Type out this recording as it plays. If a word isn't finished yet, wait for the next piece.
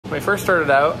When I first started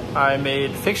out, I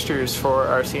made fixtures for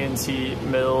our CNC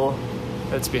mill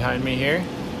that's behind me here.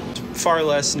 Far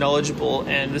less knowledgeable,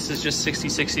 and this is just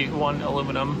 6061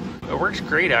 aluminum. It worked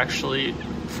great actually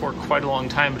for quite a long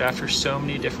time, but after so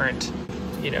many different,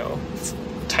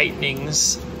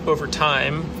 tightenings over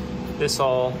time, this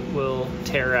all will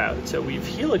tear out. So we've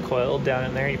helicoiled down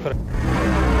in there. You put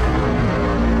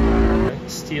a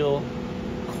steel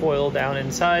coil down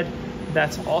inside.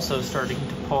 That's also starting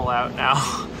to pull out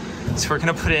now. So we're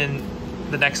gonna put in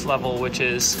the next level, which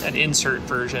is an insert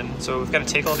version. So we've got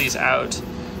to take all these out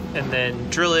and then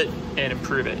drill it and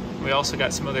improve it. We also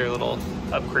got some other little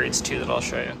upgrades too that I'll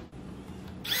show you.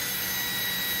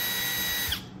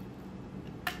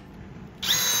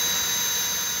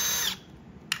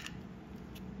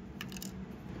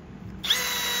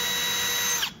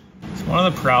 So one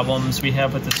of the problems we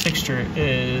have with this fixture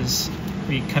is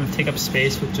we kind of take up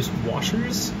space with just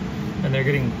washers, and they're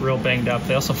getting real banged up.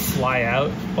 They also fly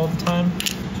out all the time.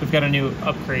 So we've got a new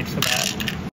upgrade for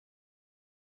that.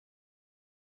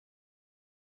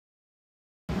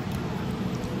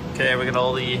 Okay, we got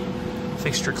all the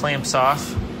fixture clamps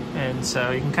off, and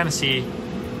so you can kind of see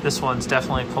this one's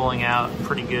definitely pulling out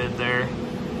pretty good there.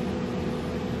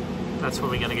 That's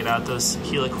what we gotta get out, those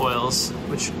helicoils,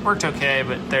 which worked okay,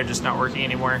 but they're just not working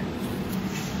anymore.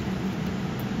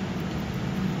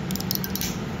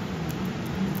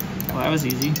 Well, that was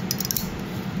easy.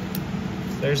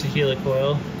 There's a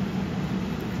helicoil.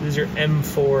 These are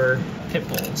M4 pit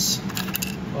bulls.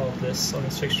 All of this on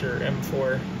this fixture,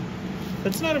 M4.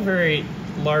 That's not a very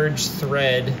large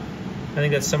thread. I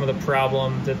think that's some of the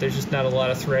problem, that there's just not a lot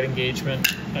of thread engagement,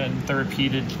 and the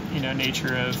repeated,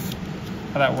 nature of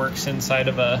how that works inside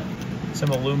of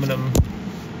some aluminum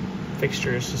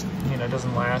fixtures just,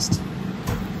 doesn't last.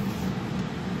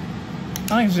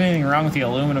 I don't think there's anything wrong with the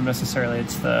aluminum necessarily.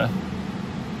 It's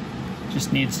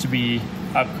just needs to be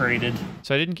upgraded.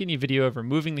 So I didn't get any video of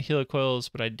removing the helicoils,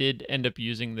 but I did end up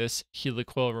using this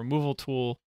helicoil removal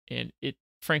tool, and it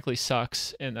frankly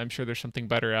sucks, and I'm sure there's something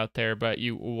better out there, but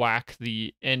you whack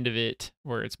the end of it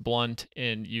where it's blunt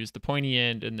and use the pointy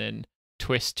end and then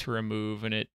twist to remove,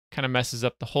 and it kind of messes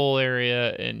up the whole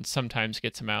area and sometimes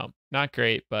gets them out. Not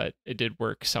great, but it did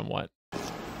work somewhat.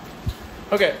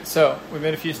 Okay, so we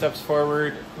made a few steps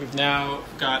forward. We've now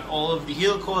got all of the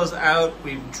helicoils out.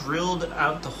 We've drilled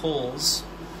out the holes.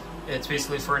 It's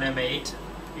basically for an M8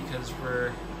 because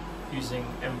we're using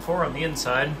M4 on the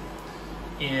inside.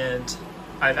 And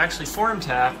I've actually form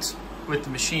tapped with the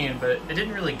machine, but it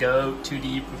didn't really go too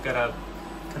deep. We've got a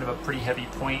kind of a pretty heavy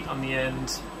point on the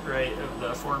end, right, of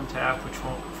the form tap, which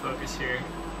won't focus here.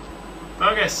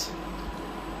 Focus!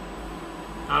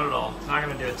 Not at all. Not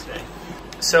gonna do it today.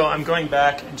 So I'm going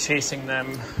back and chasing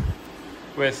them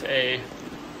with a,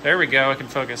 there we go, I can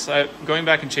focus. I'm going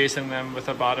back and chasing them with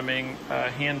a bottoming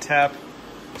hand tap.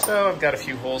 So I've got a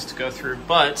few holes to go through,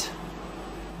 but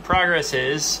progress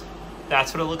is,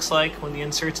 that's what it looks like when the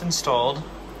insert's installed.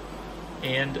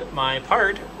 And my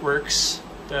part works,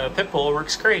 the pit bull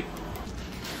works great.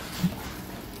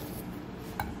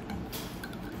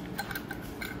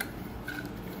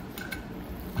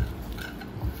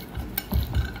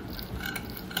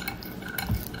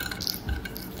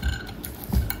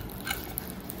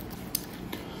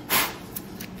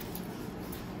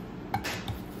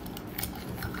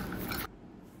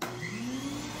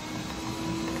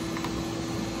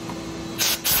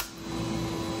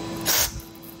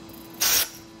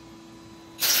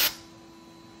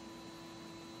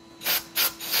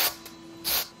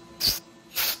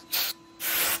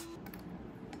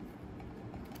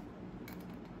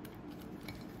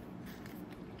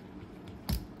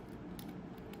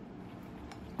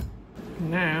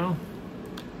 Now,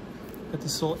 got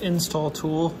this little install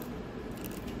tool.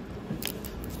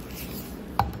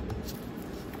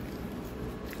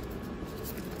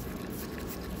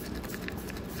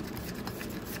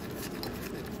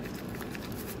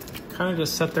 Kind of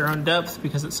just set their own depth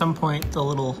because at some point the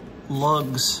little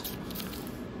lugs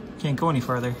can't go any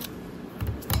farther.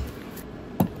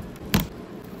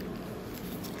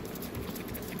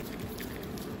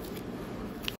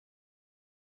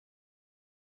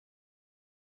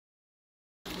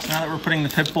 Now that we're putting the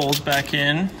pit bulls back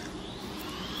in,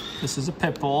 this is a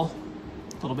pit bull,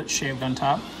 a little bit shaved on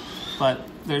top, but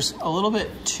there's a little bit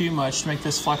too much to make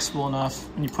this flexible enough.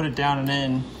 When you put it down and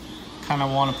in, kind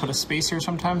of want to put a spacer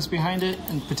sometimes behind it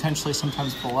and potentially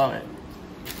sometimes below it.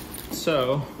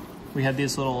 So we had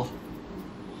these little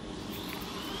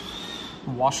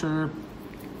washer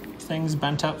things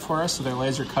bent up for us, so they're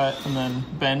laser cut and then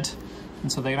bent,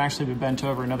 and so they can actually be bent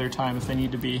over another time if they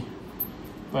need to be.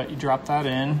 But you drop that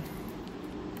in.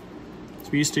 It's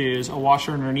So we used to use a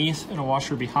washer underneath and a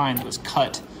washer behind that was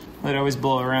cut. They'd always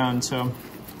blow around, so.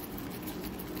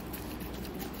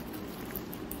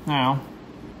 Now,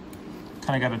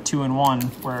 kind of got a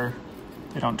 2-in-1 where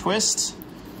they don't twist.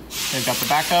 They've got the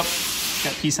backup,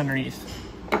 got piece underneath.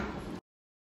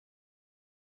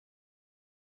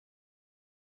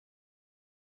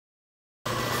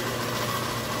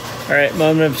 All right,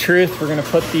 moment of truth. We're gonna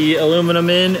put the aluminum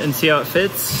in and see how it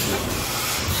fits.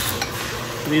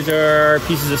 So these are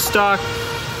pieces of stock,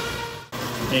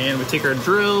 and we take our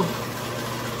drill.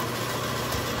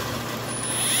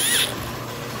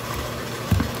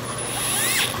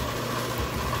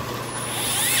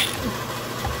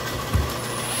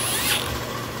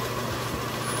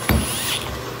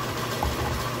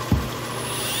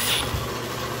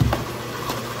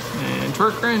 And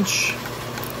torque wrench.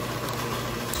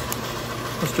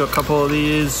 Let's do a couple of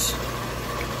these.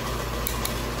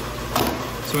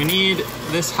 So we need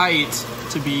this height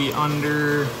to be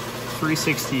under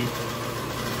 360.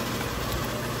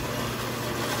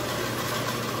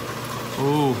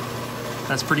 Ooh,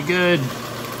 that's pretty good.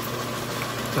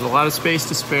 Got a lot of space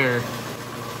to spare.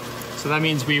 So that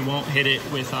means we won't hit it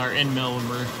with our end mill when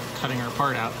we're cutting our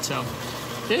part out. So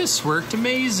this worked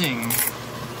amazing.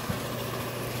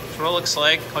 That's what it looks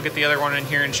like. I'll get the other one in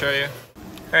here and show you.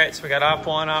 All right, so we got op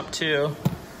 1, op 2,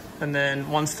 and then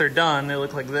once they're done, they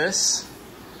look like this.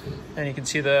 And you can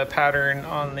see the pattern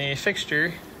on the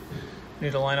fixture. We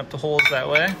need to line up the holes that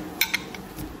way.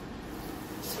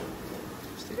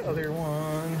 There's the other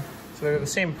one. So they're the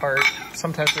same part.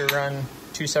 Sometimes we run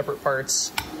 2 separate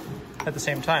parts at the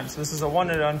same time. So this is a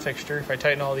 1-and-done fixture. If I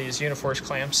tighten all these Uniforce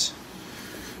clamps,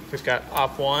 we've got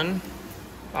op 1,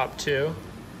 op 2,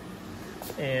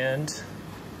 and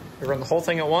we run the whole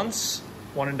thing at once.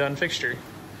 1-and-done fixture.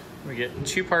 We get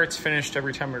 2 parts finished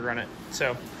every time we run it.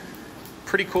 So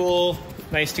pretty cool.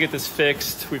 Nice to get this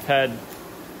fixed. We've had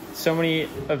so many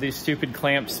of these stupid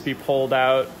clamps be pulled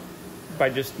out by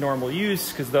just normal use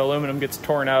because the aluminum gets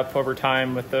torn up over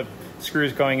time with the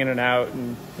screws going in and out,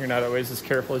 and you're not always as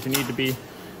careful as you need to be.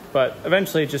 But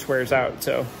eventually it just wears out,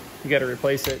 so you got to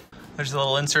replace it. There's a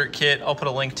little insert kit. I'll put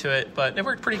a link to it, but it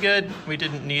worked pretty good. We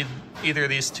didn't need either of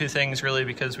these 2 things really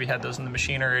because we had those in the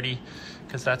machine already,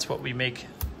 because that's what we make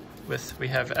with. We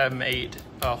have M8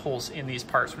 holes in these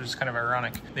parts, which is kind of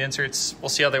ironic. The inserts, we'll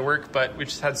see how they work, but we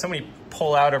just had so many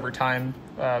pull out over time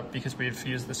because we've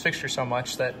used this fixture so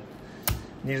much that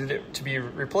needed it to be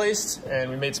replaced, and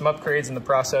we made some upgrades in the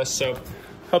process. So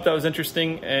hope that was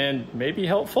interesting and maybe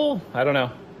helpful. I don't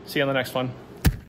know. See you on the next one.